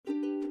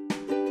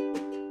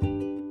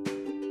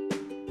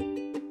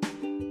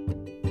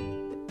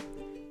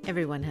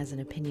Everyone has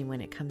an opinion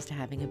when it comes to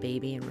having a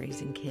baby and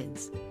raising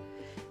kids.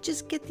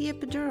 Just get the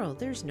epidural.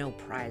 There's no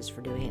prize for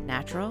doing it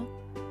natural.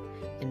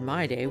 In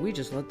my day, we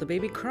just let the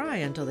baby cry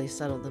until they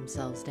settled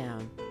themselves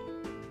down.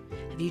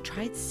 Have you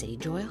tried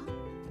sage oil?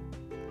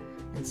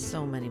 And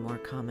so many more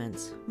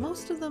comments,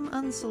 most of them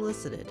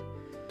unsolicited.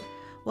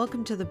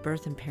 Welcome to the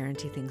Birth and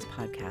Parenting Things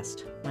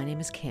podcast. My name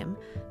is Kim,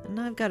 and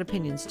I've got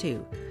opinions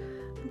too.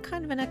 I'm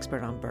kind of an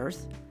expert on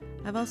birth.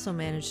 I've also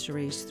managed to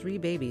raise 3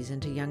 babies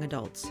into young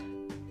adults.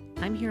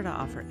 I'm here to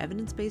offer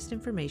evidence-based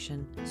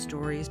information,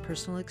 stories,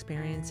 personal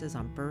experiences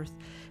on birth,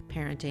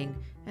 parenting,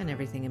 and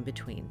everything in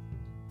between.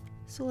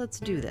 So let's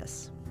do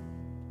this.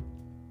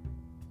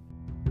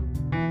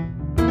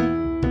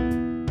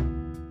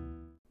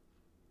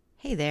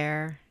 Hey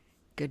there.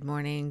 Good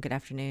morning, good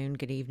afternoon,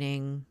 good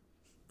evening.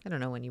 I don't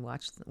know when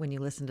you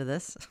listen to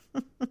this.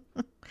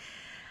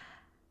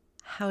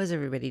 How is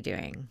everybody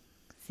doing?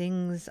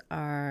 Things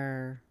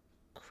are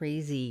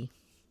crazy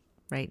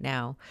right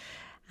now.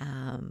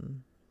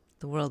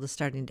 The world is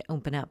starting to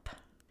open up.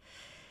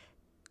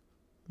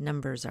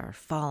 Numbers are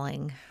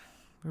falling.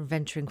 We're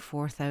venturing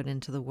forth out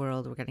into the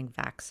world. We're getting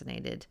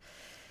vaccinated.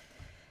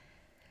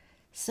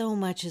 So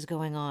much is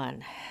going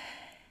on.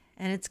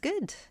 And it's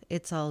good.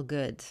 It's all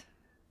good.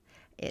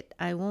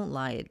 I won't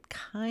lie, it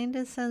kind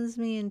of sends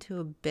me into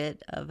a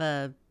bit of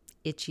a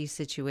itchy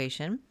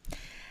situation.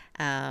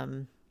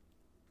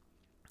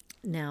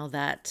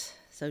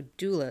 So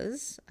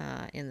doulas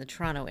in the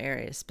Toronto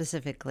area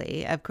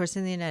specifically, of course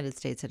in the United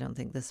States, I don't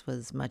think this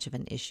was much of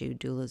an issue.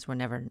 Doulas were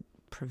never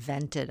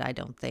prevented, I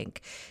don't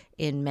think,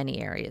 in many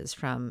areas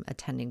from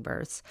attending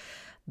births.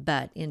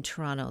 But in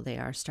Toronto, they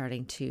are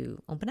starting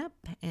to open up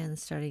and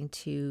starting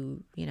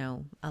to,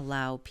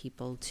 allow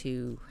people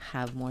to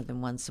have more than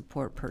one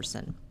support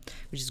person,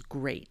 which is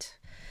great.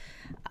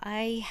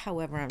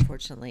 However,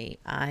 unfortunately,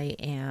 I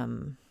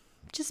am,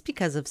 just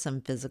because of some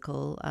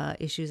physical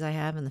issues I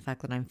have and the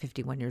fact that I'm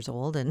 51 years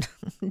old and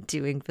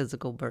doing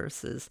physical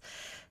births is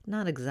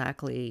not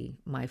exactly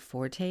my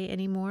forte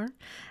anymore.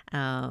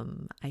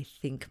 I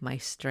think my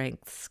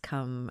strengths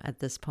come at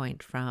this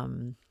point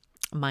from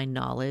my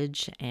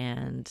knowledge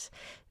and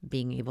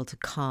being able to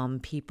calm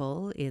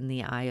people in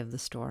the eye of the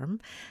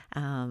storm.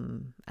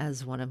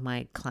 As one of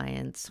my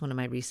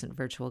recent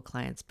virtual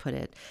clients put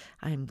it,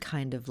 I'm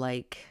kind of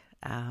like,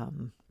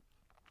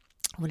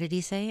 what did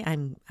he say?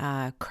 I'm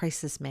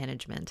crisis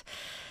management.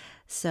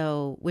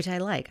 So, which I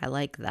like. I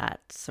like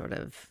that sort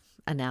of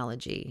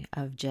analogy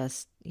of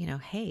just,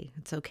 hey,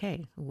 it's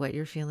okay. What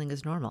you're feeling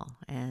is normal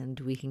and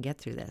we can get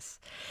through this.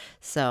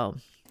 So,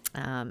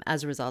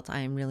 as a result, I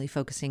am really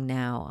focusing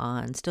now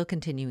on still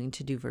continuing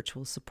to do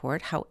virtual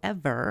support.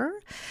 However,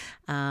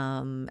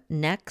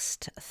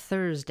 next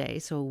Thursday,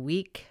 so a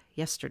week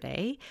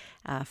yesterday,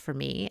 for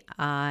me,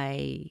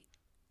 I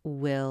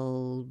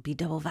will be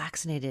double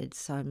vaccinated.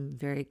 So I'm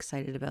very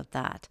excited about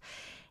that.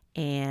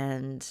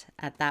 And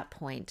at that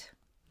point,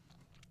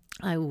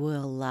 I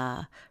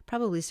will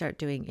probably start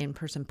doing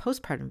in-person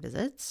postpartum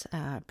visits,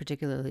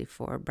 particularly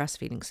for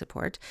breastfeeding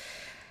support,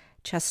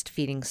 chest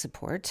feeding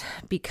support,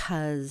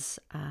 because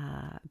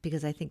I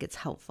think it's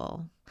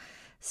helpful.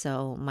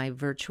 So my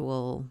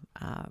virtual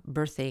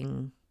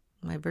birthing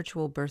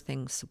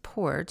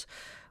support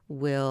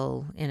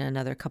will, in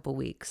another couple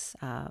weeks,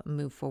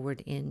 move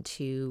forward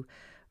into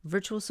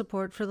virtual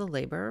support for the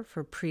labor,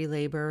 for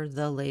pre-labor,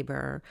 the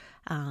labor,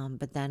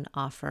 but then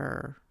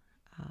offer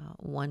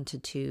 1 to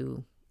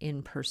 2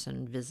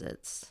 in-person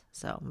visits.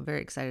 So I'm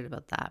very excited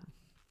about that.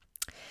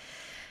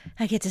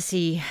 I get to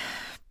see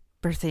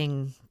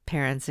birthing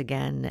parents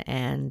again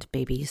and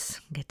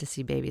babies. Get to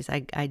see babies.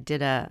 I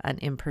did an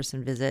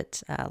in-person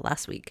visit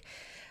last week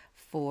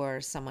for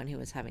someone who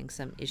was having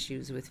some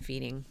issues with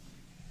feeding.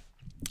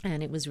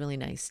 And it was really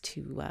nice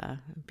to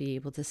be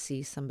able to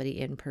see somebody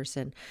in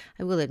person.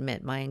 I will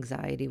admit my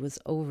anxiety was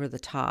over the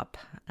top,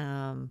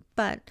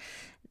 but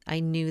I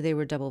knew they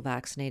were double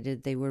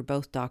vaccinated. They were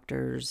both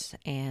doctors,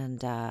 and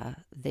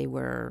they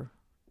were,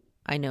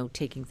 I know,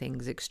 taking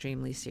things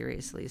extremely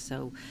seriously.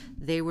 So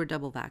they were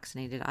double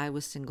vaccinated. I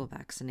was single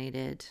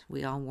vaccinated.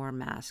 We all wore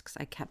masks.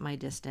 I kept my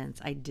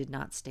distance. I did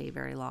not stay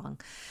very long,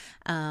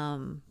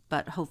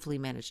 but hopefully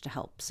managed to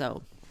help.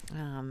 So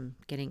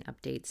getting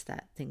updates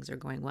that things are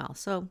going well.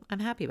 So I'm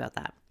happy about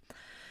that.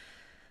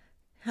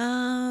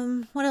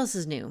 What else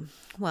is new?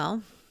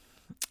 Well,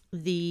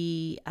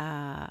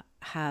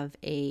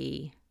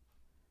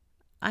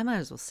 I might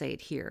as well say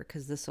it here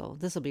because this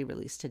will be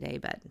released today,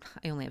 but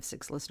I only have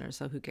 6 listeners,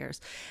 so who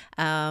cares?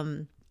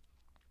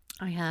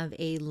 I have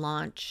a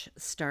launch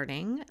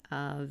starting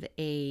of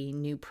a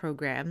new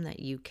program that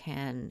you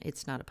can,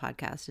 it's not a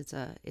podcast,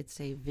 it's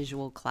a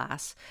visual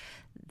class,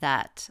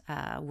 that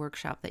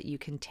workshop that you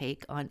can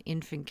take on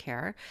infant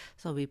care.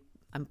 So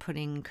I'm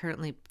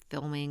currently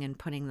filming and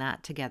putting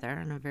that together,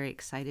 and I'm very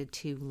excited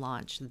to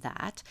launch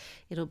that.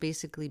 It'll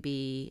basically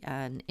be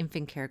an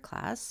infant care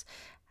class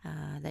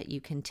that you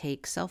can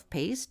take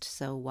self-paced.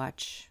 So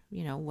watch,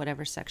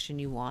 whatever section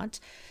you want,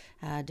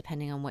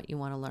 depending on what you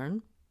want to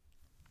learn.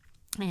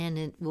 And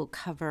it will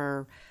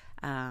cover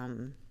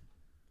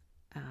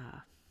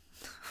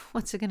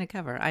what's it going to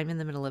cover? I'm in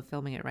the middle of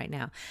filming it right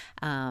now.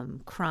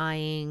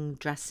 Crying,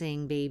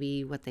 dressing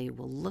baby, what they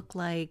will look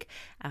like,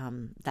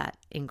 that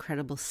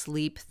incredible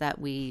sleep that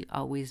we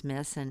always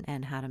miss,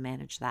 and how to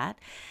manage that.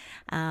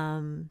 So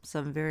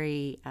I'm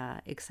very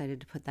excited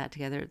to put that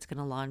together. It's going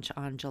to launch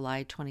on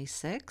July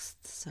 26th,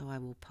 so I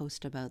will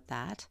post about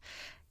that.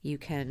 You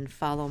can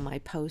follow my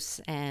posts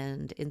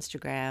and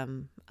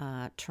Instagram,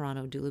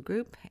 Toronto Doula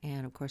Group,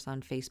 and of course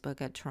on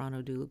Facebook at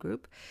Toronto Doula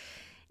Group.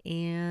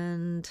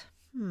 And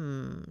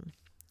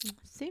I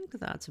think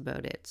that's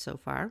about it so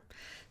far.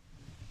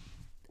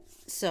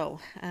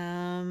 So,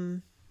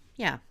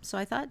 yeah. So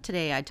I thought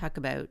today I'd talk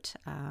about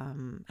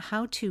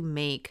how to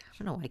make, I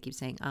don't know why I keep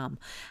saying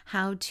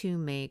how to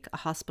make a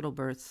hospital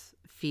birth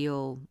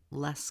feel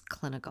less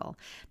clinical.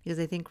 Because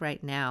I think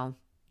right now,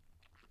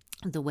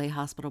 the way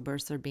hospital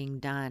births are being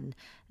done,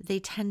 they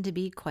tend to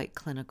be quite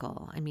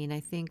clinical. I mean, I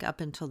think up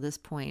until this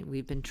point,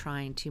 we've been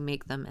trying to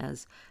make them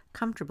as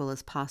comfortable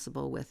as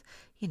possible with,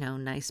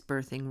 nice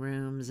birthing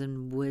rooms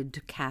and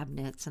wood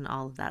cabinets and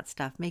all of that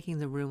stuff, making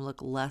the room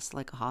look less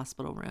like a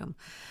hospital room.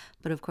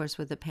 But of course,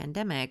 with the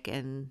pandemic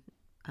and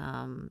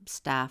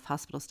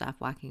hospital staff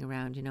walking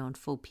around, in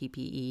full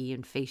PPE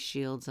and face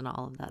shields and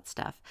all of that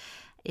stuff,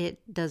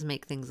 it does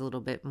make things a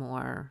little bit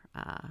more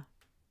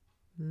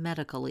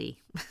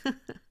medically.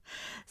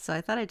 So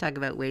I thought I'd talk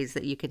about ways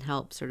that you can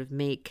help sort of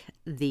make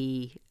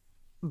the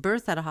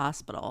birth at a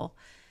hospital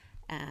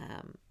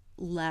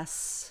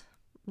less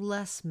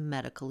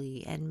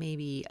medically and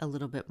maybe a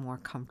little bit more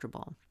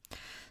comfortable.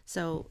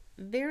 So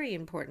very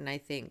important, I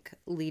think,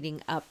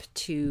 leading up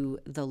to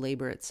the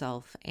labor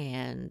itself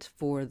and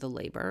for the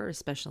labor,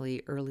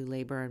 especially early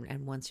labor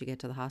and once you get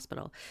to the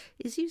hospital,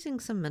 is using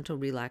some mental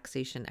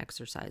relaxation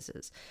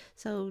exercises.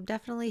 So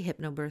definitely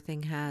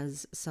hypnobirthing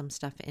has some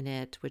stuff in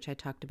it, which I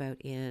talked about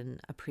in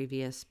a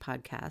previous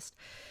podcast.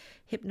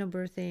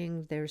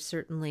 Hypnobirthing, there's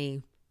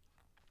certainly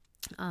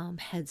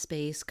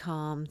Headspace,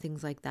 Calm,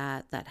 things like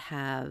that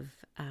have,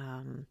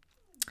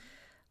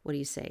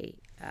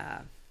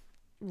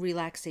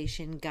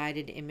 relaxation,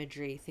 guided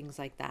imagery, things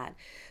like that,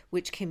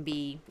 which can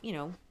be,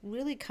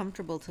 really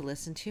comfortable to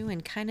listen to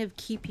and kind of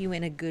keep you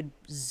in a good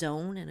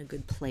zone and a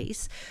good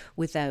place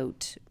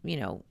without,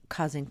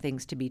 causing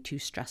things to be too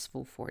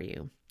stressful for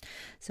you.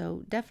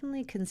 So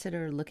definitely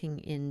consider looking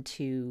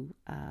into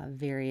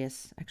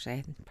various, actually,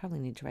 I probably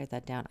need to write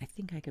that down. I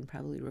think I can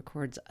probably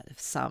record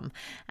some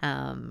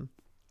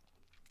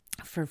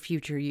for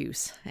future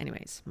use.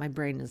 Anyways, my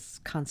brain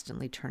is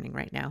constantly turning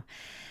right now.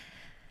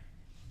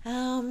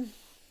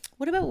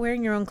 What about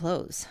wearing your own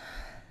clothes?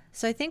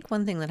 So I think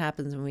one thing that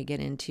happens when we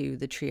get into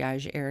the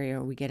triage area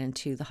or we get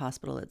into the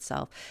hospital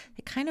itself,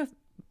 they kind of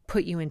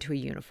put you into a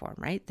uniform,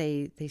 right?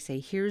 They say,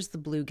 here's the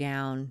blue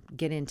gown,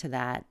 get into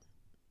that,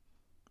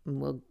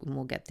 and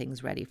we'll get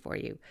things ready for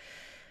you.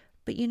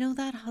 But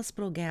that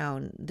hospital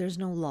gown, there's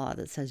no law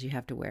that says you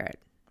have to wear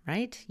it,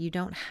 right? You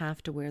don't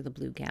have to wear the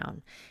blue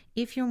gown.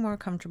 If you're more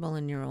comfortable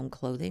in your own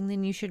clothing,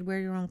 then you should wear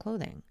your own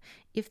clothing.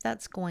 If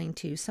that's going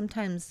to,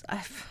 sometimes,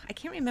 I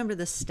can't remember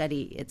the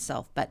study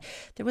itself, but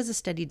there was a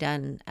study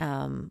done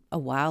a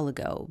while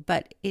ago,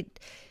 but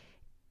it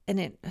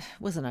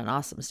wasn't an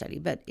awesome study,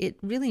 but it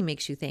really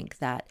makes you think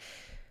that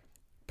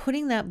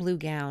putting that blue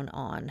gown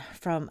on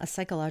from a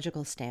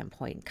psychological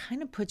standpoint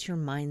kind of puts your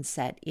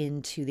mindset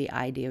into the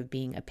idea of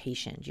being a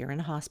patient. You're in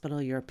a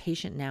hospital, you're a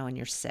patient now, and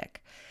you're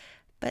sick.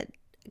 But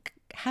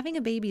having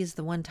a baby is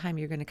the one time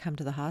you're going to come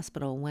to the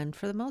hospital when,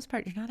 for the most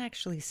part, you're not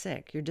actually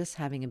sick. You're just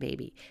having a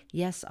baby.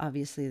 Yes,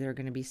 obviously, there are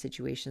going to be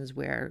situations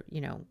where,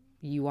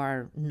 you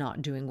are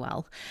not doing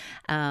well.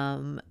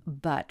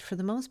 But for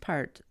the most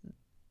part,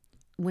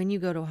 when you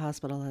go to a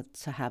hospital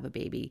to have a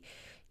baby,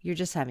 you're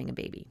just having a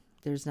baby.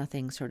 There's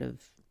nothing sort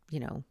of,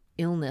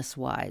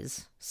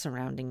 illness-wise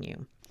surrounding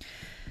you.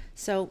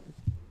 So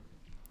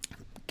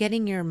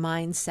getting your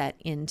mindset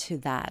into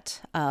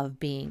that of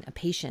being a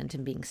patient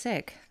and being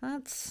sick,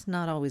 that's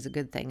not always a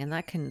good thing. And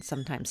that can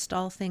sometimes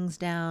stall things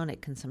down.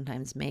 It can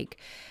sometimes make,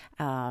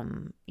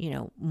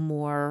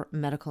 more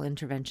medical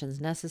interventions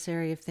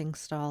necessary if things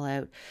stall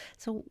out.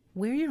 So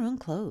wear your own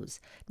clothes.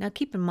 Now,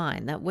 keep in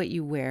mind that what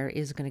you wear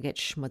is going to get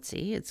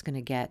schmutzy. It's going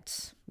to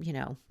get,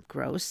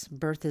 gross.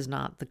 Birth is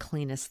not the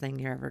cleanest thing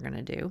you're ever going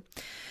to do.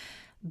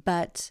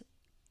 But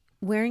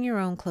wearing your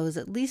own clothes,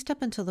 at least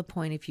up until the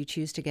point if you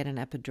choose to get an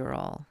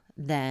epidural,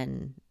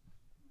 then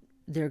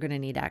they're going to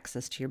need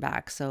access to your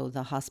back. So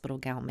the hospital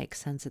gown makes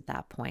sense at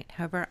that point.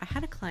 However, I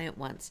had a client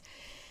once,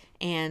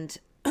 and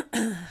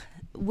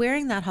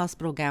wearing that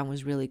hospital gown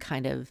was really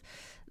kind of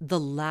the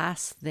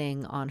last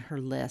thing on her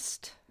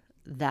list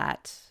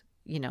that,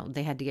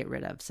 they had to get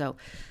rid of. So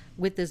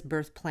with this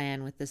birth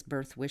plan, with this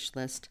birth wish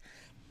list,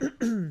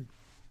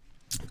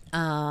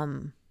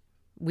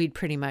 we'd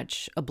pretty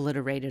much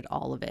obliterated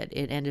all of it.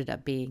 It ended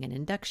up being an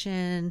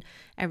induction.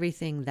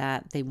 Everything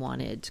that they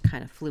wanted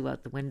kind of flew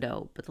out the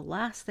window. But the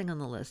last thing on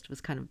the list was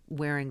kind of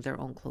wearing their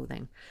own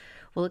clothing.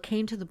 Well, it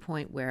came to the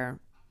point where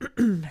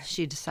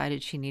she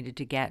decided she needed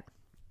to get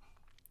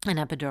an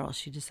epidural.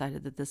 She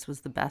decided that this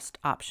was the best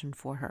option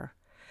for her.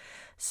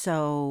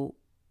 So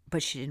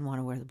but she didn't want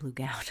to wear the blue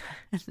gown.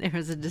 There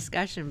was a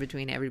discussion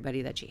between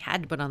everybody that she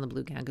had to put on the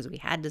blue gown because we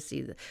had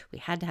to we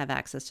had to have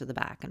access to the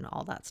back and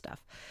all that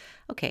stuff.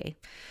 Okay,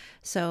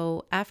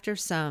 so after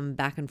some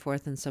back and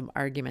forth and some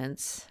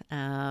arguments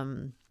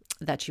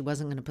that she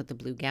wasn't going to put the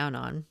blue gown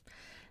on,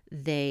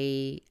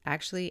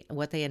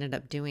 what they ended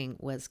up doing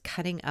was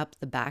cutting up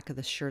the back of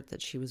the shirt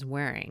that she was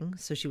wearing.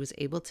 So she was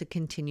able to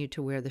continue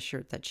to wear the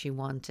shirt that she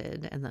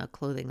wanted and the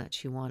clothing that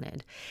she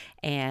wanted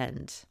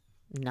and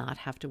not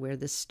have to wear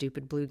this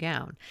stupid blue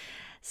gown.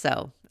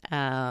 So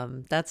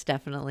that's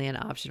definitely an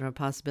option or a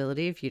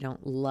possibility if you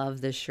don't love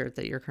this shirt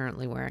that you're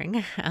currently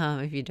wearing.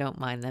 If you don't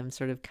mind them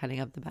sort of cutting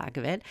up the back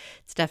of it,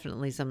 it's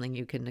definitely something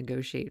you can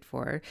negotiate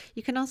for.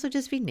 You can also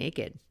just be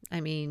naked.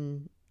 I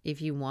mean,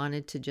 if you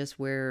wanted to just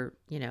wear,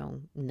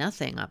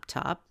 nothing up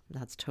top,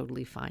 that's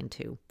totally fine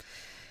too.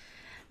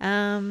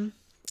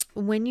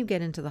 When you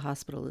get into the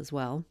hospital as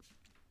well,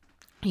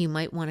 you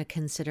might want to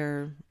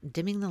consider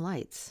dimming the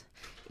lights.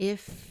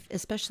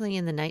 Especially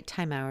in the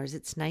nighttime hours,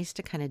 it's nice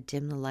to kind of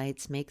dim the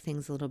lights, make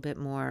things a little bit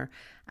more,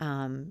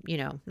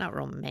 not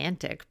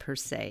romantic per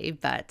se,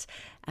 but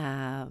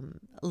a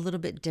little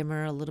bit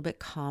dimmer, a little bit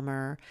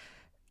calmer.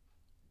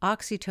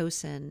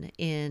 Oxytocin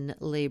in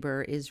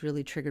labor is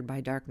really triggered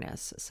by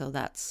darkness. So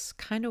that's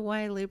kind of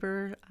why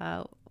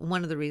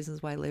one of the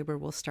reasons why labor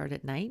will start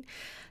at night.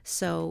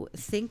 So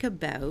think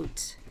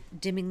about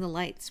dimming the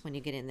lights when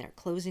you get in there,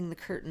 closing the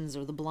curtains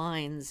or the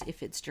blinds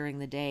if it's during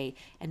the day,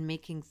 and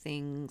making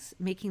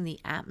the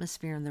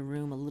atmosphere in the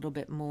room a little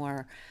bit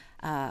more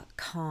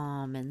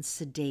calm and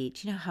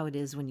sedate. You know how it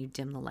is when you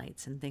dim the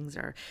lights and things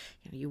are,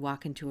 you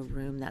walk into a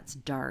room that's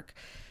dark.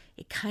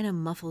 It kind of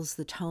muffles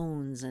the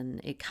tones and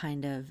it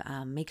kind of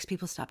makes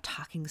people stop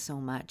talking so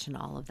much and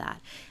all of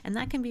that. And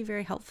that can be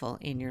very helpful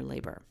in your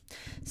labor.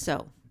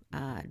 So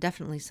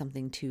definitely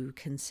something to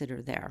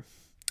consider there.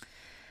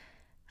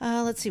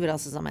 Let's see what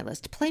else is on my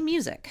list. Play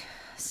music.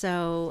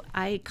 So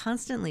I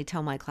constantly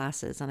tell my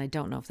classes, and I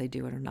don't know if they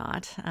do it or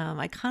not,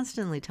 I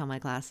constantly tell my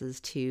classes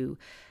to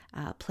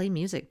play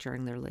music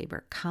during their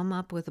labor. Come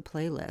up with a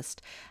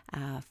playlist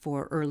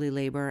for early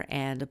labor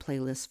and a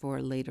playlist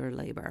for later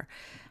labor.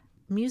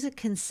 Music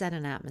can set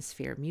an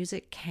atmosphere.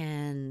 Music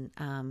can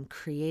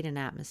create an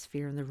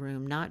atmosphere in the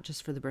room, not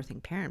just for the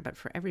birthing parent, but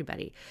for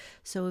everybody.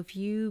 So if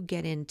you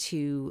get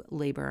into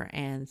labor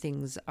and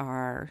things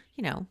are,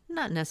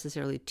 not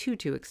necessarily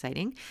too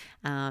exciting,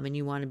 and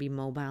you want to be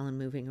mobile and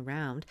moving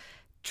around,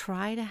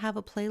 try to have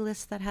a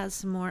playlist that has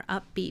some more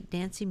upbeat,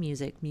 dancey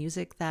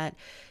music that,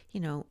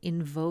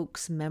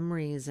 invokes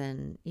memories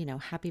and,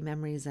 happy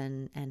memories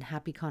and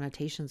happy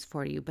connotations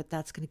for you. But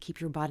that's going to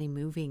keep your body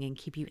moving and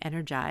keep you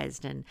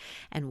energized and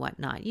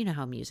whatnot. You know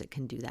how music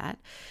can do that.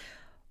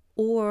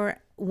 Or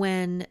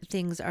when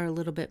things are a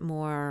little bit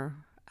more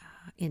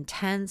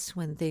intense,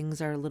 when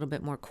things are a little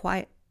bit more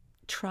quiet,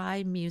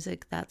 try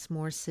music that's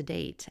more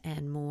sedate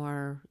and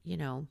more,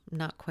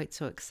 not quite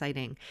so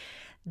exciting.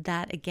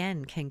 That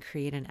again can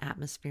create an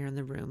atmosphere in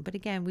the room. But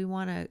again, we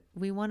want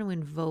to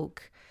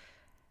invoke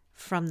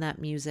from that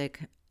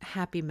music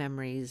happy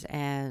memories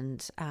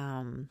and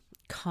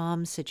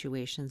calm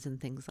situations and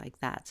things like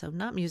that. So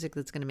not music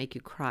that's going to make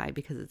you cry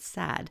because it's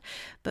sad,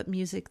 but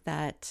music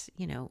that,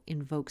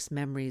 invokes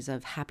memories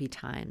of happy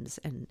times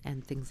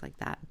and things like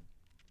that.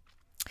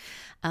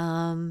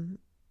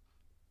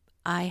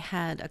 I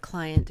had a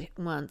client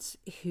once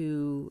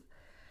who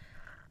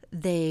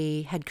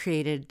they had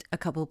created a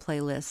couple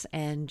playlists,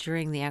 and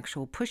during the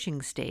actual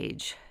pushing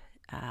stage,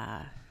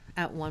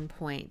 at one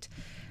point,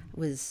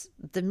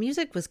 the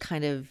music was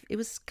kind of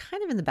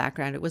in the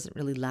background. It wasn't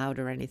really loud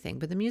or anything,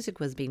 but the music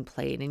was being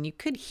played and you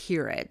could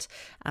hear it.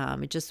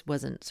 It just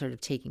wasn't sort of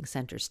taking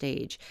center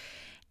stage.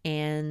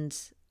 And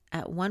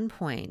at one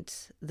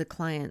point, the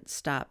client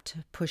stopped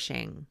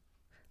pushing,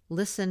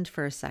 listened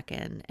for a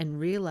second, and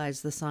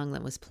realized the song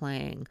that was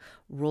playing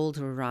rolled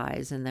her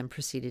eyes and then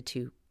proceeded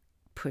to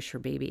push her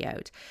baby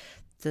out.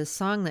 The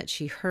song that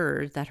she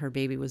heard that her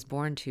baby was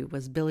born to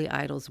was Billy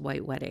Idol's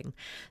White Wedding.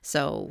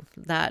 So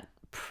that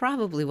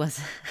probably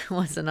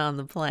wasn't on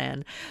the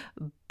plan,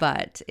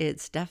 but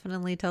it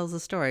definitely tells a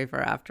story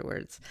for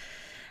afterwards.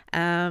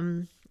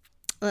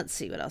 Let's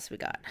see what else we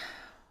got.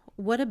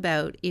 What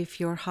about if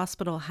your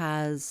hospital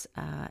has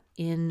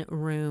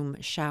in-room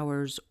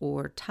showers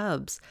or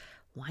tubs?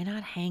 Why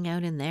not hang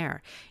out in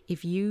there?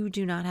 If you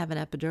do not have an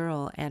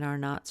epidural and are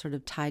not sort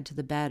of tied to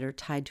the bed or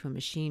tied to a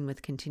machine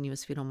with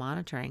continuous fetal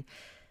monitoring,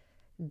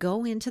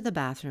 go into the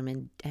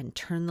bathroom and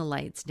turn the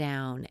lights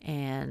down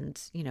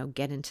and,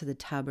 get into the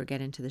tub or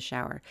get into the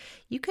shower.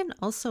 You can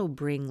also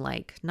bring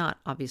not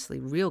obviously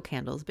real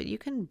candles, but you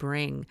can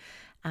bring,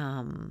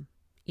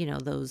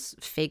 those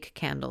fake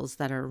candles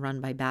that are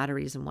run by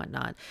batteries and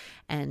whatnot,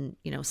 and,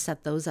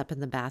 set those up in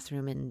the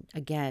bathroom. And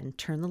again,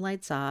 turn the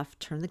lights off,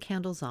 turn the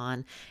candles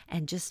on,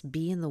 and just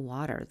be in the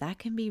water. That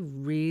can be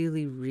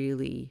really,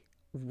 really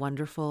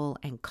wonderful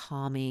and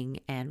calming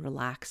and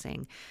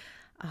relaxing.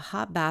 A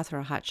hot bath or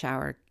a hot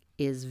shower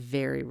is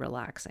very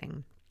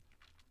relaxing.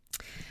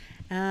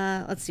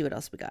 Let's see what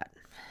else we got.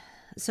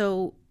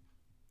 So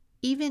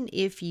even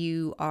if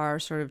you are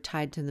sort of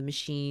tied to the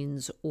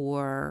machines,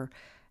 or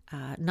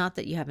not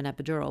that you have an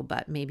epidural,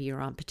 but maybe you're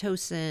on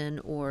Pitocin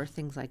or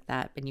things like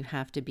that, and you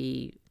have to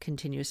be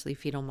continuously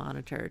fetal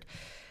monitored,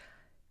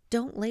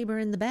 don't labor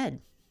in the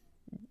bed.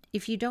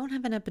 If you don't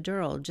have an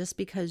epidural, just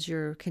because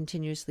you're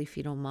continuously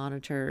fetal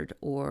monitored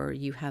or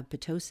you have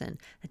Pitocin,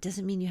 that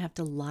doesn't mean you have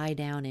to lie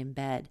down in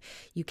bed.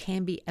 You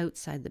can be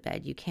outside the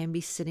bed. You can be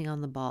sitting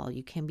on the ball.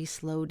 You can be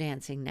slow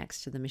dancing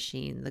next to the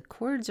machine. The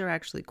cords are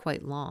actually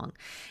quite long.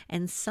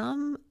 And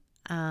some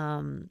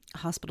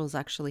hospitals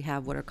actually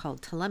have what are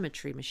called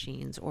telemetry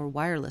machines or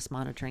wireless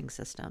monitoring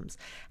systems.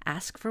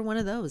 Ask for one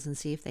of those and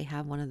see if they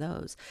have one of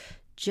those.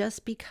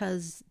 Just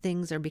because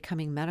things are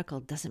becoming medical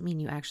doesn't mean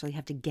you actually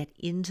have to get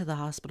into the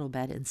hospital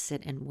bed and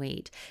sit and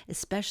wait,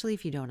 especially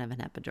if you don't have an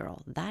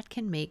epidural. That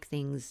can make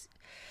things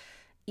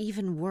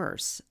even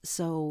worse.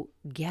 So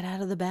get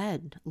out of the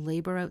bed,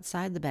 labor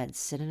outside the bed,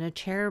 sit in a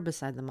chair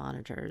beside the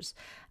monitors.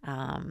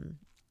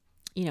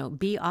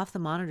 Be off the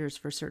monitors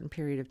for a certain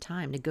period of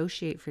time.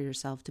 Negotiate for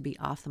yourself to be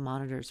off the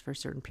monitors for a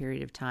certain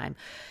period of time.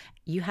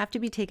 You have to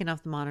be taken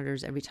off the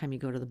monitors every time you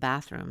go to the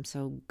bathroom.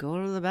 So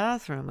go to the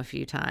bathroom a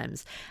few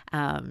times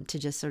to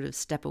just sort of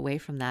step away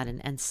from that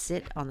and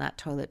sit on that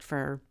toilet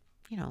for,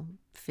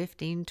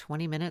 15,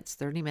 20 minutes,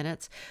 30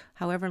 minutes,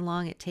 however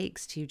long it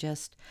takes to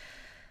just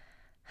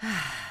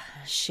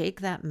shake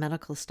that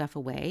medical stuff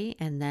away,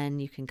 and then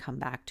you can come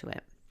back to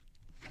it.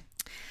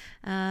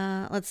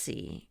 Let's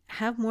see.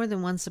 Have more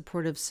than one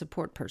supportive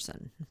support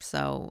person.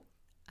 So,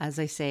 as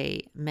I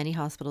say, many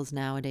hospitals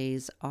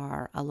nowadays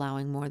are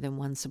allowing more than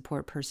one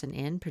support person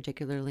in,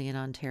 particularly in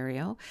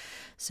Ontario.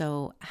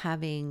 So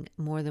having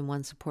more than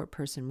one support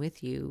person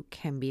with you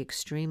can be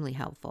extremely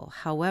helpful.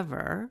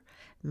 However,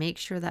 make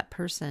sure that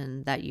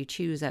person that you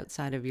choose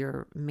outside of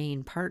your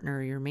main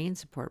partner, your main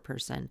support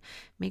person,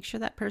 make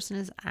sure that person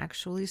is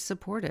actually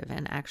supportive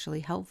and actually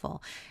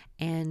helpful.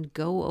 And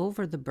go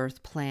over the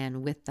birth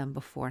plan with them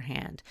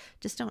beforehand.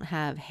 Just don't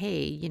have,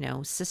 hey,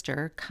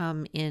 sister,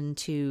 come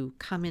into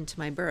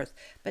my birth,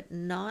 but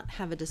not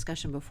have a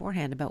discussion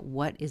beforehand about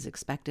what is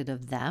expected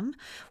of them,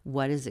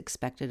 what is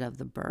expected of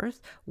the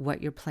birth,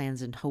 what your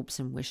plans and hopes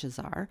and wishes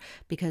are,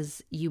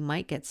 because you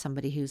might get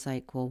somebody who's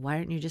like, well, why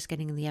aren't you just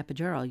getting the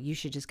epidural? You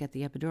should just get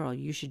the epidural.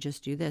 You should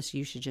just do this.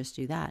 You should just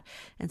do that.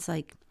 And it's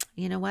like,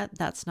 you know what?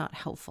 That's not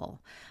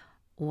helpful.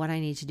 What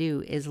I need to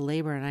do is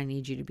labor, and I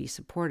need you to be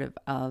supportive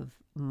of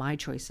my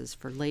choices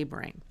for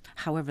laboring,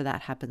 however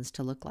that happens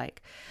to look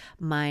like.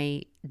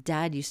 My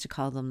dad used to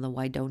call them the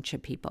why don't you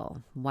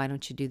people. Why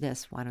don't you do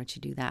this? Why don't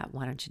you do that?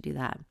 Why don't you do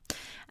that?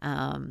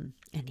 And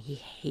he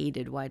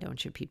hated why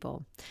don't you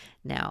people.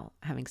 Now,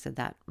 having said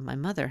that, my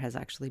mother has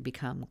actually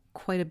become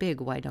quite a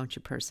big why don't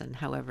you person.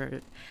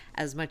 However,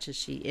 as much as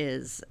she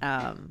is,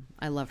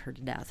 I love her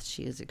to death.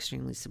 She is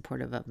extremely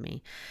supportive of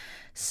me.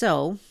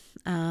 So,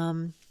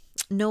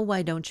 know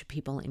why don't you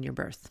people in your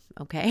birth,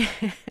 okay?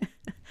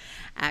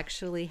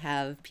 Actually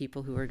have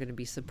people who are going to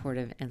be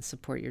supportive and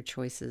support your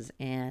choices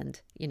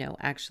and,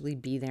 actually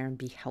be there and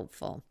be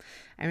helpful.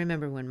 I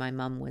remember when my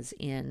mom was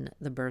in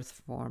the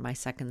birth for my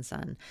second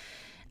son,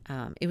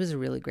 it was a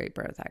really great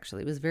birth,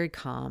 actually. It was very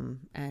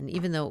calm. And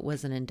even though it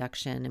was an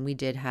induction and we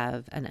did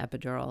have an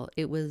epidural,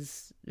 it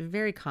was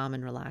very calm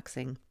and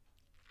relaxing.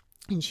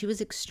 And she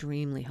was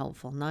extremely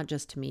helpful, not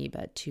just to me,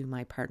 but to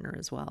my partner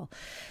as well.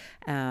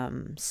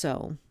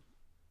 So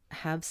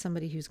have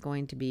somebody who's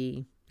going to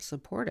be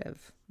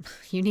supportive.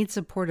 You need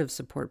supportive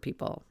support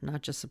people,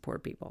 not just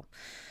support people.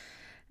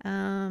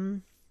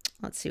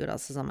 Let's see what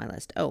else is on my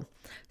list.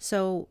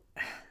 So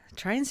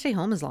try and stay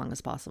home as long as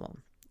possible.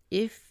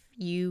 If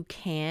you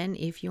can,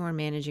 if you are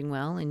managing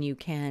well and you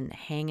can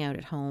hang out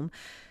at home,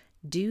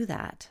 do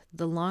that.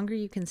 The longer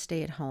you can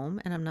stay at home,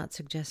 and I'm not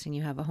suggesting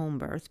you have a home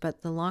birth,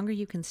 but the longer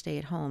you can stay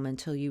at home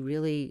until you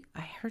really,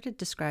 I heard it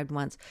described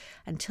once,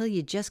 until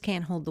you just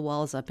can't hold the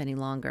walls up any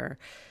longer,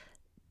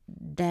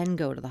 then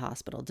go to the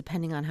hospital,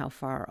 depending on how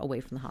far away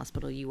from the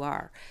hospital you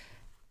are.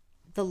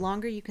 The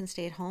longer you can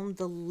stay at home,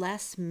 the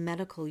less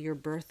medical your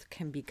birth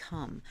can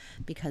become,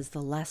 because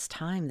the less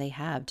time they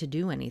have to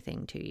do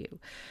anything to you.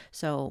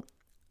 So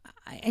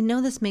I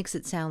know this makes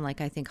it sound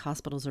like I think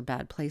hospitals are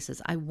bad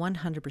places. I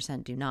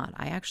 100% do not.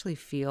 I actually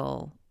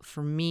feel,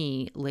 for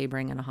me,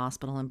 laboring in a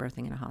hospital and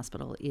birthing in a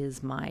hospital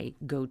is my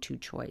go-to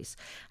choice.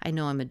 I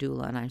know I'm a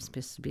doula and I'm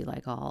supposed to be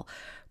like all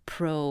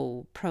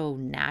pro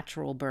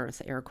natural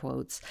birth, air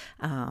quotes,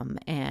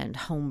 and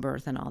home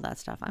birth and all that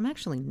stuff. I'm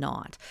actually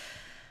not.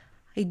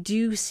 I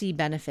do see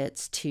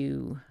benefits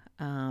to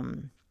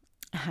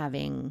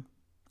having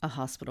a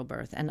hospital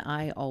birth, and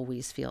I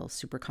always feel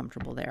super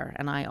comfortable there,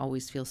 and I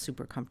always feel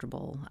super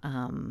comfortable,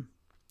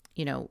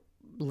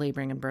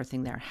 laboring and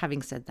birthing there.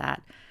 Having said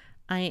that,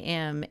 I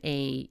am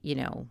a,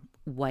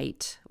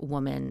 white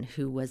woman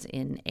who was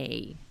in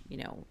a,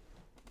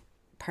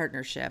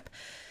 partnership.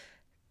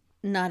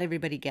 Not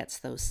everybody gets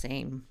those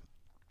same,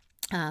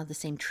 the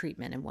same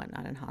treatment and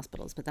whatnot in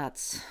hospitals, but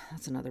that's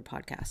another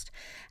podcast.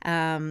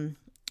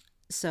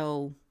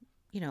 So,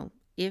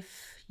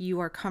 if you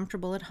are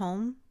comfortable at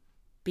home,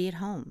 be at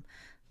home.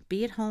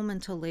 be at home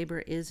until labor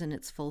is in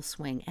its full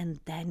swing and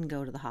then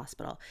go to the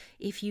hospital.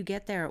 If you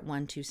get there at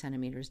 1-2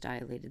 centimeters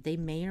dilated, they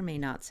may or may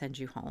not send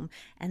you home.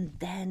 And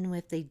then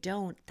if they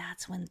don't,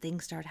 that's when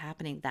things start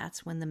happening.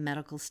 That's when the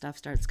medical stuff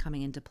starts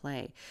coming into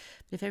play.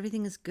 But if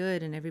everything is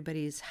good and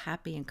everybody's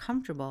happy and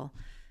comfortable,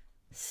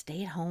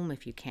 stay at home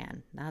if you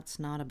can. That's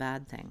not a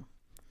bad thing.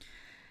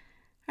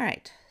 All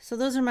right. So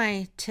those are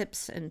my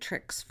tips and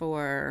tricks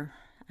for,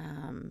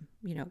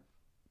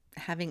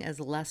 having as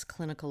less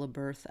clinical a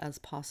birth as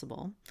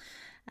possible.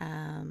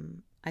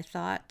 I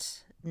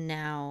thought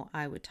now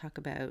I would talk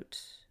about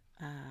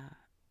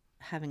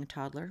having a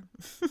toddler.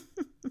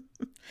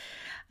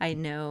 I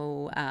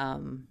know I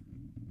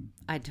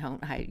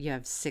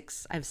have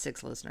 6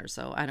 listeners,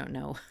 so I don't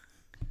know.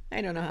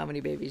 I don't know how many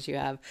babies you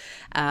have.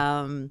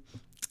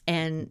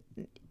 And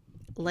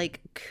like,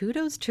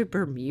 kudos to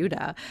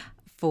Bermuda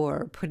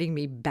for putting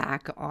me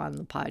back on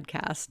the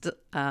podcast,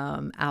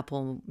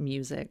 Apple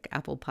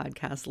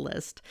Podcast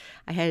list.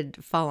 I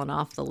had fallen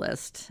off the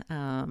list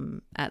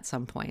at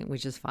some point,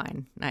 which is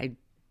fine. I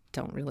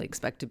don't really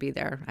expect to be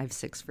there. I have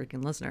 6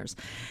 freaking listeners.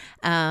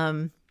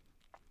 But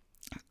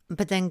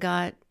then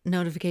got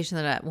notification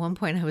that at one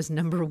point I was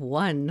number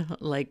 1,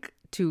 like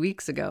 2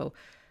 weeks ago.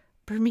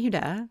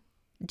 Bermuda,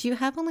 do you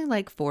have only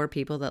like 4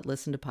 people that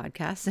listen to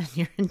podcasts in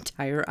your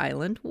entire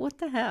island? What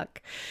the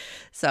heck?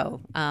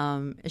 So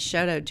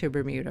shout out to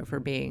Bermuda for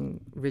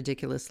being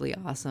ridiculously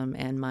awesome,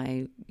 and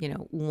my,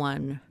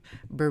 one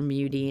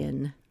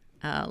Bermudian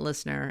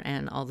listener,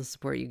 and all the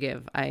support you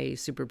give. I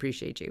super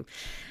appreciate you.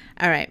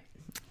 All right.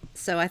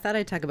 So I thought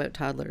I'd talk about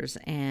toddlers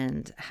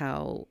and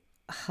how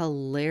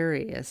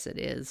hilarious it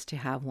is to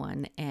have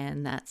one,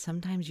 and that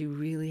sometimes you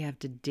really have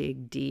to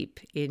dig deep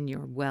in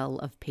your well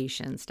of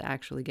patience to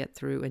actually get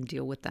through and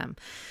deal with them.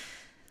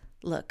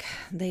 Look,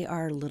 they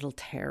are little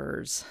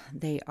terrors.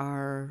 They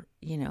are,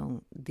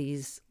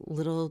 these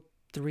little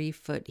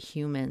 3-foot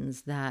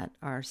humans that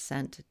are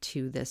sent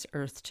to this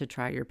earth to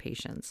try your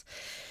patience.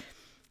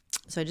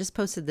 So I just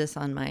posted this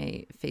on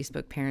my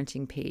Facebook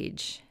parenting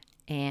page,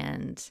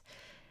 and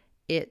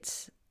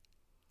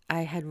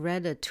I had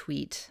read a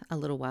tweet a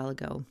little while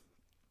ago,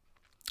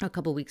 a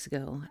couple weeks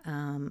ago,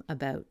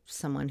 about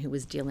someone who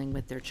was dealing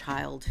with their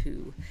child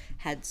who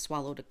had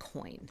swallowed a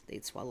coin.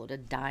 They'd swallowed a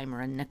dime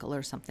or a nickel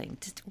or something.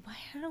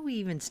 How do we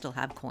even still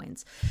have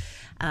coins?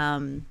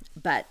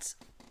 But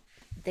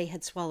they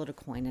had swallowed a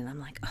coin, and I'm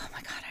like, oh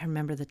my God, I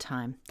remember the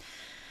time.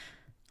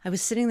 I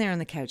was sitting there on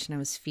the couch and I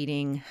was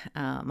feeding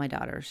my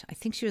daughter. I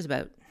think she was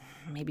about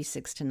maybe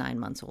 6 to 9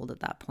 months old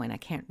at that point. I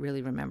can't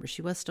really remember.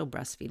 She was still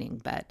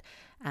breastfeeding, but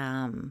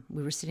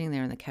we were sitting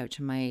there on the couch,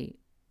 and my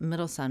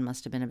middle son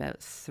must have been about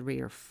 3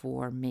 or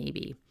 4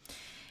 maybe.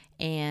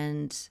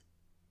 And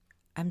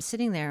I'm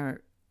sitting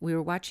there, we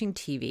were watching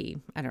TV.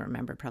 I don't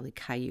remember, probably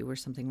Caillou or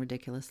something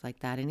ridiculous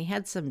like that. And he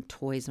had some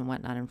toys and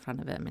whatnot in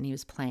front of him, and he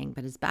was playing,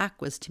 but his back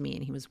was to me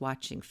and he was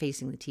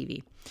facing the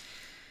TV.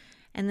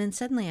 And then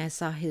suddenly I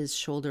saw his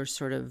shoulders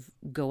sort of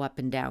go up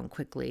and down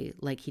quickly,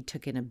 like he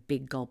took in a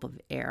big gulp of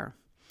air.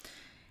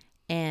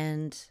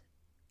 And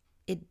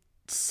it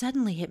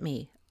suddenly hit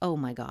me, oh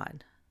my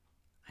God.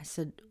 I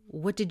said,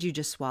 what did you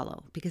just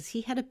swallow? Because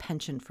he had a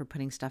penchant for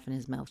putting stuff in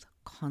his mouth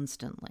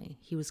constantly.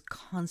 He was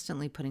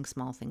constantly putting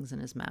small things in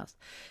his mouth.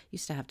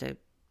 Used to have to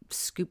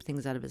scoop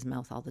things out of his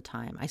mouth all the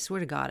time. I swear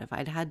to God, if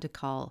I had to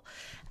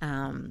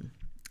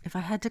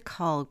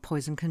call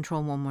poison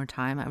control one more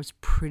time, I was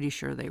pretty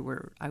sure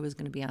I was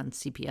going to be on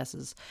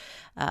CPS's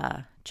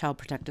Child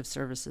Protective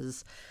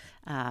Services,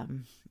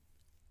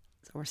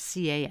 or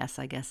CAS,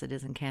 I guess it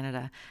is in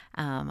Canada.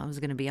 I was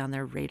going to be on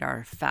their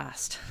radar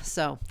fast.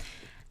 So,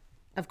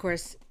 of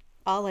course,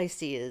 all I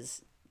see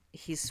is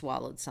he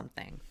swallowed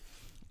something.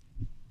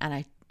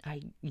 And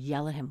I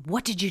yell at him,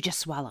 what did you just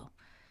swallow?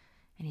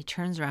 And he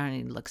turns around and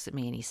he looks at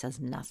me and he says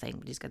nothing,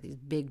 but he's got these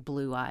big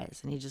blue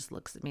eyes and he just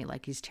looks at me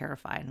like he's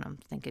terrified. And I'm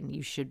thinking,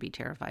 you should be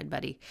terrified,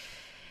 buddy.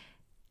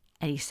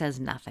 And he says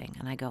nothing.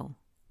 And I go,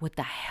 what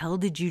the hell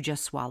did you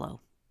just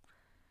swallow?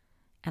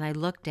 And I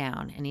look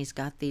down and he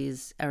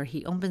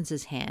opens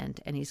his hand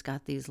and he's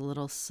got these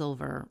little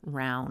silver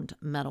round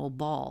metal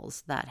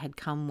balls that had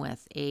come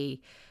with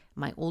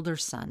my older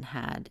son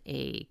had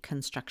a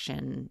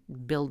construction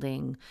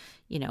building,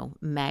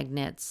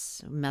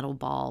 magnets, metal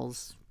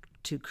balls,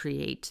 to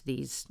create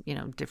these,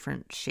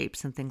 different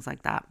shapes and things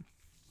like that.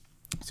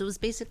 So it was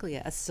basically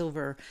a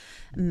silver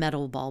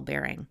metal ball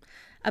bearing,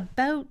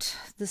 about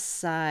the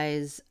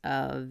size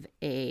of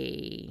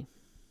a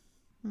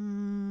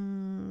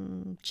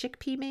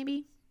chickpea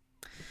maybe.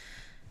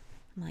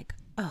 I'm like,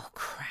 oh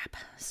crap.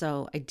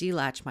 So I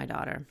delatch my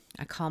daughter.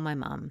 I call my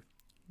mom.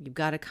 You've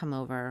got to come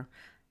over.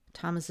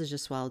 Thomas has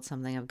just swallowed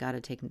something. I've got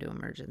to take him to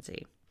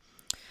emergency.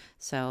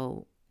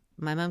 So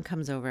my mom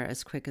comes over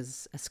as quick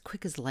as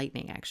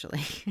lightning,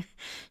 actually.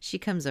 She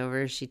comes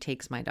over, she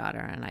takes my daughter,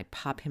 and I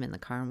pop him in the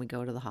car and we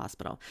go to the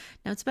hospital.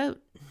 Now it's about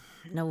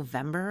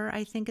November,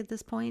 I think, at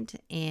this point,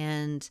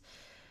 and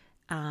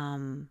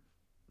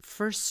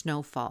first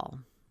snowfall.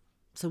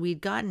 So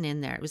we'd gotten in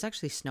there. It was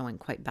actually snowing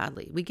quite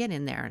badly. We get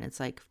in there and it's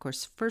like, of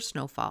course, first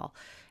snowfall.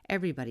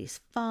 everybody's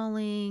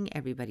falling,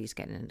 everybody's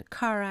getting into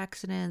car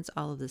accidents,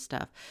 all of this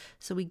stuff.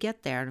 So we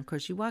get there, and of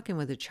course you walk in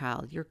with a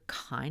child, you're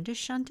kind of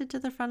shunted to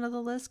the front of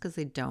the list because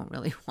they don't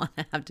really want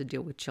to have to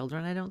deal with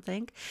children, I don't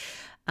think.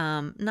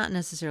 Not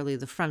necessarily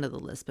the front of the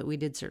list, but we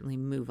did certainly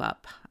move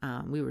up.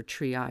 We were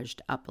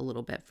triaged up a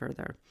little bit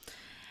further.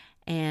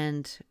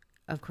 And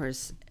of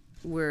course,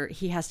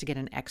 he has to get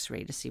an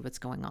x-ray to see what's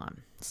going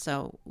on.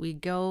 So we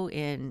go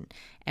in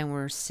and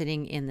we're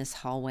sitting in this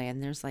hallway,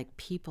 and there's like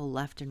people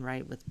left and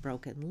right with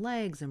broken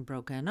legs and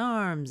broken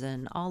arms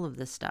and all of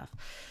this stuff.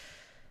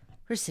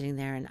 We're sitting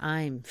there and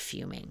I'm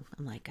fuming.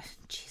 I'm like,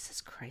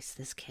 Jesus Christ,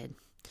 this kid.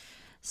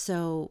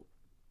 So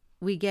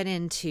we get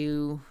in,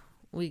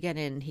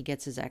 he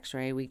gets his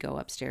x-ray, we go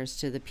upstairs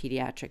to the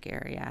pediatric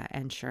area,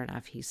 and sure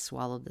enough, he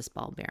swallowed this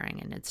ball bearing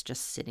and it's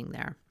just sitting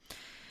there.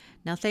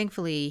 Now,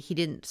 thankfully, he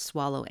didn't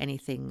swallow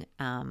anything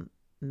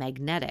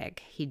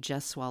magnetic. He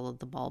just swallowed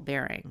the ball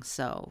bearing.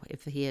 So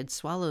if he had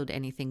swallowed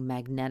anything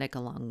magnetic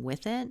along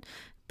with it,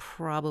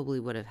 probably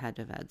would have had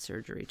to have had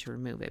surgery to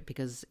remove it,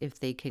 because if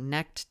they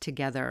connect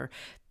together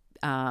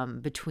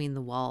between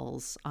the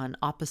walls on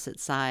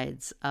opposite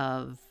sides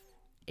of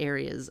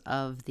areas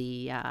of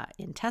the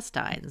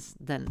intestines,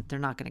 then they're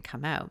not going to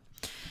come out.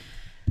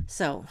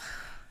 So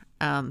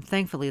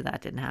thankfully,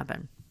 that didn't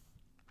happen.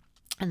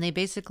 And they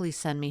basically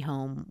send me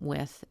home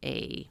with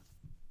a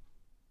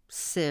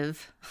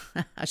sieve,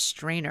 a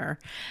strainer,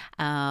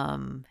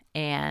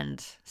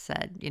 and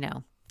said,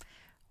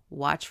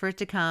 watch for it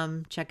to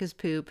come, check his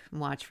poop, and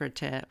watch for it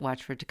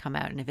to come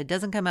out. And if it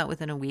doesn't come out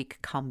within a week,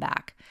 come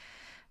back.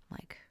 I'm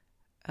like,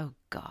 oh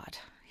God,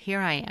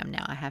 here I am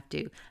now.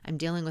 I'm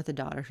dealing with a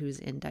daughter who's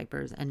in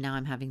diapers, and now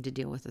I'm having to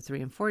deal with a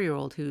 3 and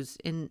 4-year-old who's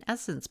in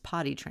essence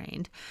potty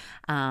trained,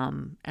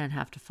 and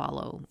have to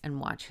follow and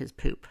watch his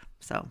poop.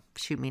 So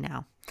shoot me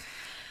now.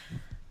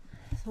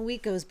 A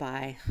week goes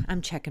by.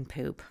 I'm checking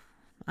poop.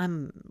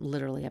 I'm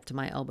literally up to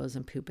my elbows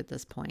in poop at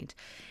this point.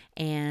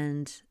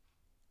 And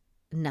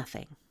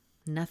nothing.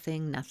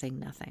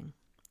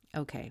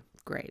 Okay,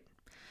 great.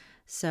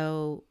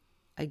 So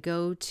we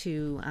go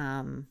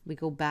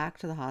back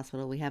to the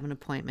hospital. We have an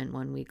appointment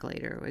 1 week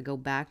later. We go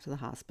back to the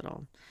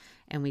hospital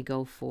and we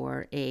go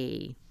for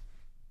an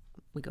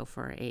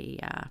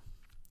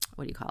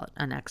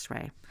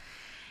x-ray.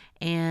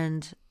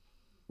 And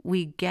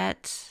we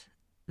get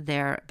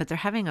there, but they're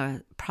having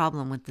a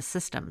problem with the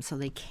system, so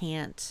they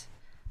can't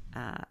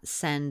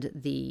send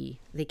the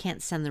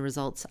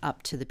results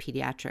up to the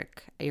pediatric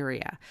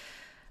area.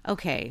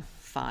 Okay,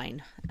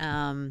 fine.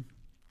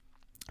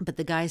 But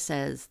the guy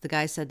said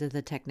to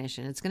the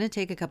technician, it's going to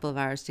take a couple of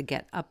hours to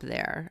get up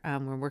there.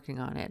 We're working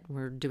on it.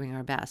 We're doing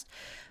our best.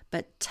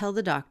 But tell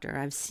the doctor,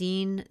 I've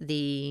seen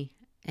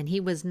and he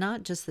was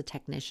not just the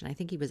technician. I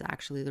think he was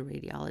actually the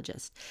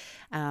radiologist.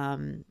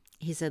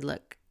 He said,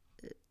 look,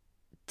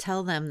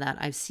 tell them that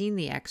I've seen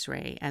the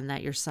x-ray and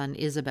that your son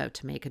is about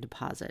to make a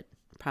deposit,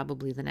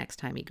 probably the next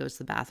time he goes to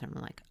the bathroom.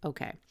 I'm like,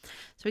 okay.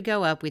 So we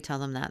go up, we tell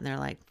them that, and they're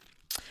like,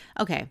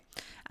 okay,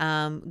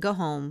 go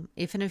home.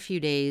 If in a few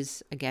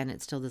days, again,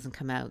 it still doesn't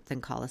come out,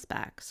 then call us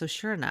back. So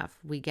sure enough,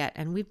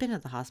 and we've been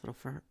at the hospital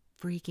for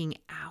freaking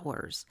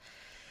hours.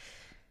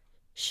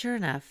 Sure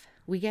enough,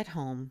 we get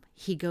home.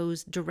 He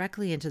goes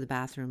directly into the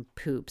bathroom,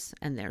 poops,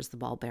 and there's the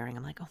ball bearing.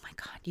 I'm like, oh my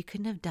God, you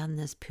couldn't have done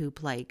this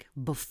poop like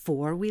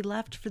before we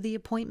left for the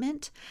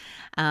appointment?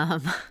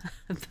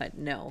 But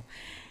no.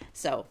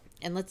 So,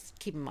 and let's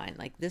keep in mind,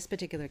 like this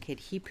particular kid,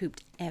 he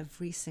pooped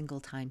every single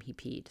time he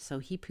peed. So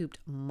he pooped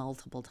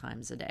multiple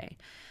times a day.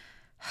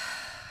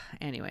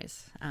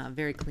 Anyways,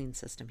 very clean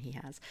system he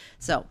has.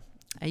 So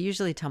I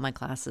usually tell my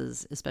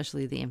classes,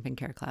 especially the infant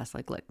care class,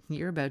 like, look,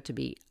 you're about to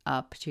be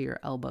up to your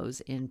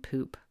elbows in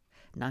poop.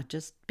 Not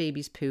just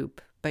baby's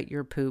poop, but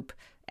your poop,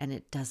 and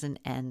it doesn't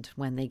end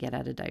when they get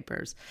out of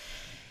diapers.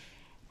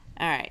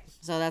 All right,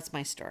 so that's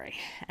my story.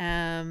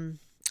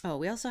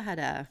 We also had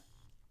I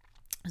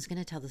was going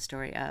to tell the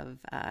story of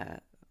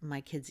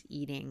my kids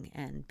eating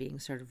and being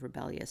sort of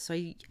rebellious. So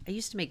I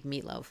used to make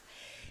meatloaf,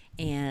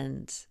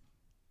 and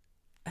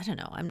I don't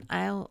know,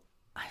 I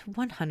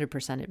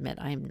 100% admit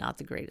I am not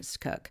the greatest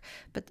cook,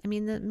 but I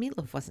mean, the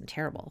meatloaf wasn't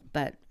terrible,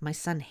 but my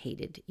son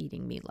hated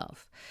eating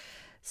meatloaf.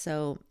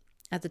 So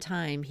at the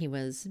time, he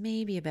was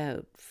maybe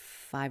about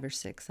 5 or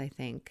 6, I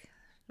think,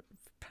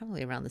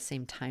 probably around the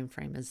same time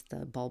frame as the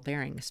ball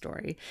bearing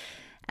story.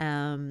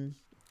 And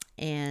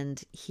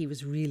he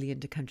was really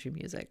into country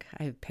music.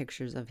 I have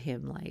pictures of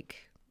him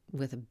like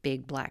with a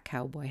big black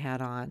cowboy hat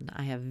on.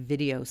 I have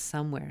video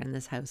somewhere in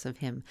this house of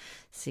him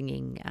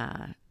singing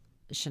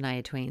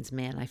Shania Twain's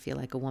Man, I Feel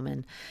Like a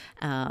Woman,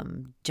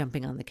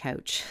 jumping on the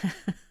couch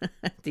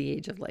at the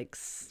age of like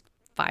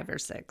 5 or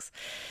 6.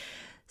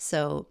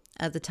 So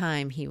at the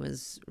time, he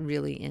was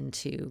really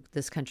into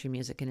this country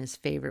music, and his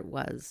favorite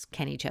was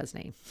Kenny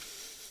Chesney.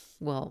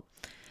 Well,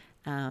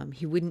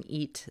 he wouldn't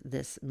eat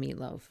this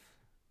meatloaf.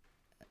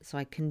 So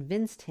I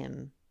convinced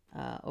him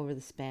over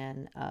the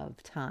span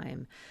of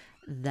time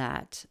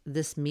that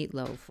this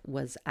meatloaf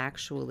was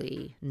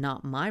actually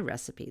not my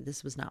recipe.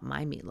 This was not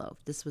my meatloaf.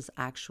 This was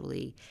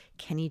actually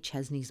Kenny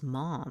Chesney's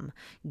mom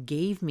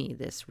gave me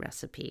this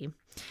recipe,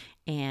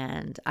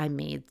 and I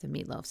made the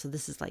meatloaf. So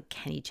this is like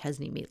Kenny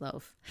Chesney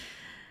meatloaf.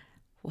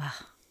 Wow.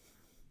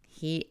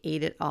 He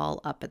ate it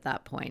all up at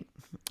that point,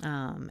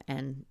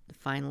 and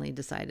finally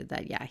decided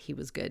that, yeah, he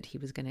was good. He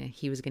was gonna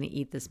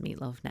eat this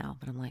meatloaf now.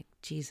 But I'm like,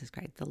 Jesus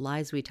Christ, the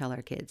lies we tell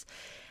our kids.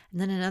 And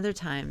then another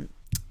time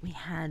we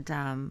had,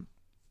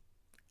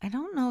 I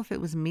don't know if it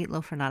was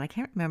meatloaf or not. I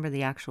can't remember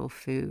the actual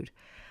food,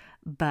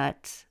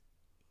 but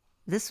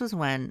this was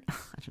when, I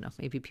don't know,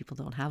 maybe people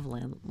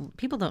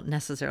don't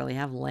necessarily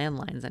have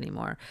landlines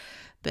anymore.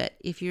 But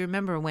if you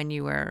remember when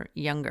you were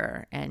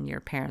younger and your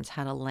parents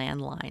had a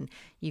landline,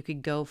 you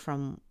could go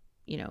from,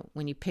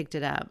 when you picked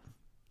it up,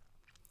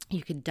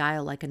 you could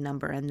dial like a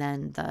number and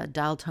then the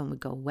dial tone would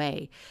go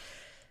away.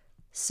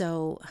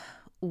 So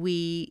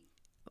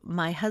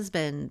my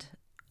ex-husband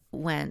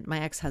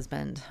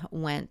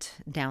went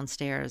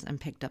downstairs and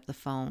picked up the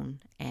phone,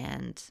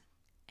 and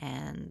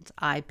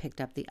I picked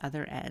up the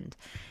other end,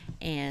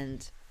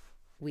 and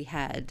we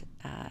had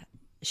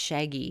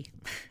Shaggy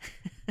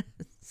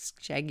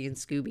and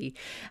Scooby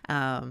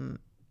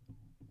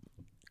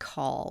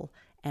call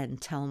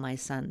and tell my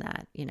son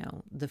that,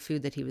 the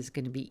food that he was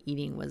going to be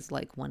eating was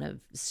like one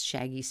of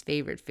Shaggy's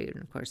favorite food.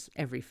 And of course,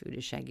 every food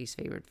is Shaggy's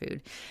favorite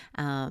food.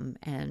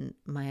 And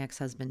my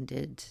ex-husband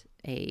did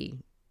a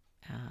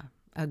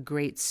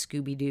great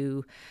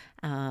Scooby-Doo,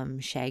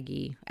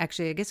 Shaggy.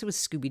 Actually, I guess it was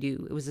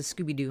Scooby-Doo. It was a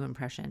Scooby-Doo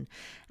impression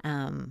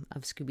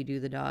of Scooby-Doo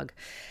the dog,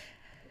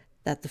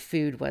 that the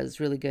food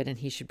was really good and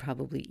he should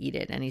probably eat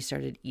it. And he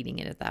started eating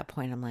it at that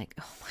point. I'm like,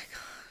 oh my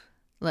God.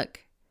 Look,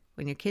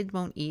 when your kid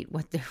won't eat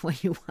what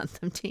you want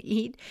them to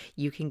eat,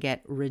 you can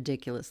get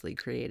ridiculously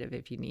creative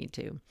if you need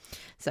to.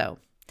 So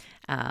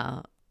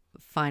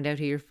find out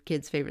who your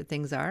kids' favorite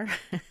things are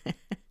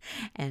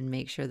and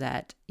make sure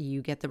that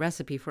you get the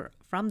recipe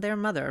from their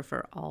mother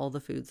for all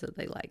the foods that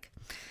they like.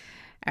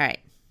 All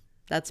right,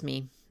 that's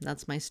me.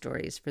 That's my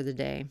stories for the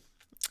day.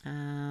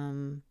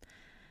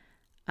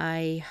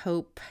 I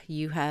hope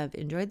you have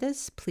enjoyed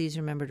this. Please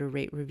remember to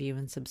rate, review,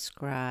 and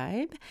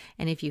subscribe.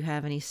 And if you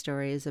have any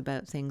stories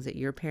about things that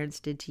your parents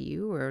did to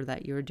you or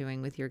that you're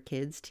doing with your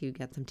kids to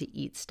get them to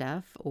eat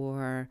stuff,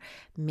 or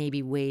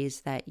maybe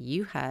ways that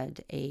you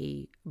had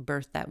a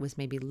birth that was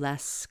maybe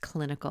less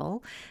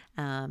clinical,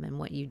 and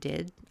what you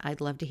did,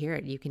 I'd love to hear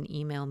it. You can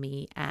email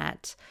me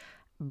at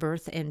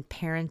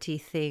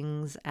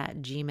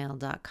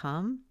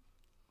BirthAndParentyThings@gmail.com.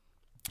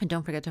 And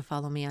don't forget to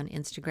follow me on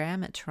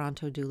Instagram at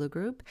Toronto Doula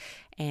Group.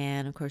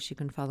 And of course, you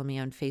can follow me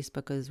on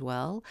Facebook as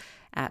well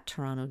at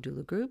Toronto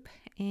Doula Group.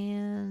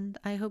 And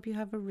I hope you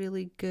have a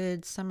really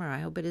good summer. I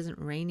hope it isn't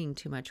raining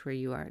too much where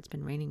you are. It's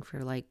been raining for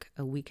like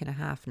a week and a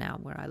half now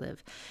where I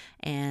live.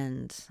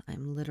 And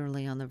I'm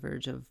literally on the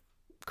verge of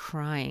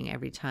crying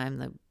every time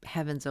the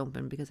heavens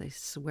open, because I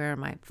swear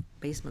my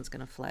basement's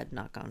going to flood.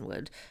 Knock on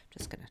wood.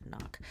 Just going to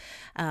knock.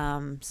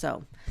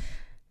 So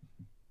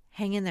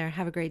hang in there.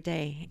 Have a great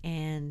day.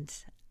 And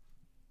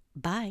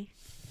bye.